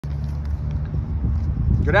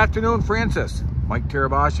Good afternoon, Francis. Mike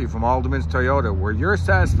Terabashi from Alderman's Toyota, where your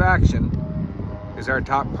satisfaction is our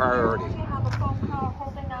top priority.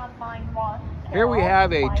 Here we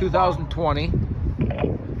have a 2020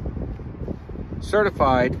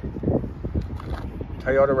 certified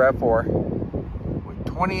Toyota RAV4 with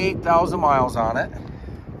 28,000 miles on it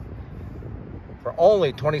for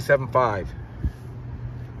only $27,500.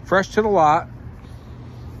 Fresh to the lot.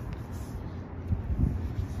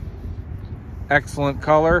 Excellent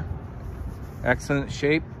color, excellent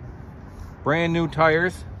shape, brand new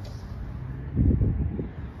tires.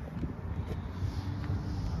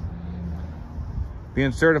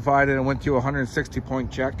 Being certified, and it went through a 160-point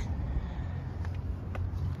check.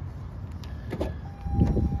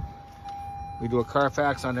 We do a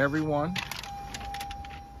Carfax on every one.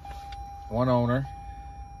 One owner.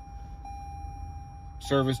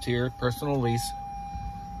 Serviced here, personal lease.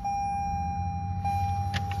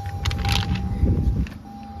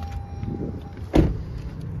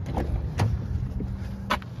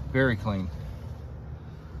 Very clean.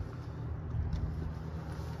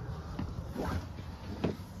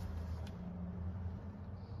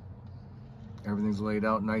 Everything's laid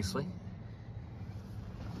out nicely.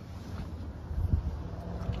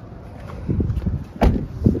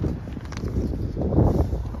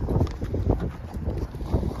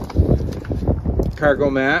 Cargo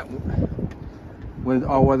mat with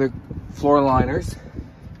all-weather floor liners.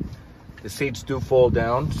 The seats do fold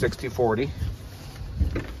down 60/40.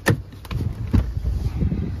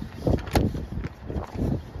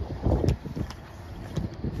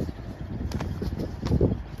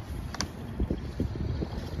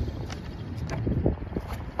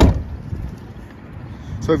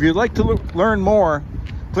 So if you'd like to learn more,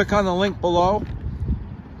 click on the link below,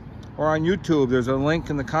 or on YouTube, there's a link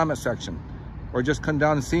in the comment section, or just come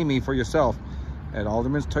down and see me for yourself at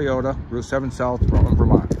Alderman's Toyota, Route 7 South, Rutland,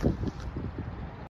 Vermont.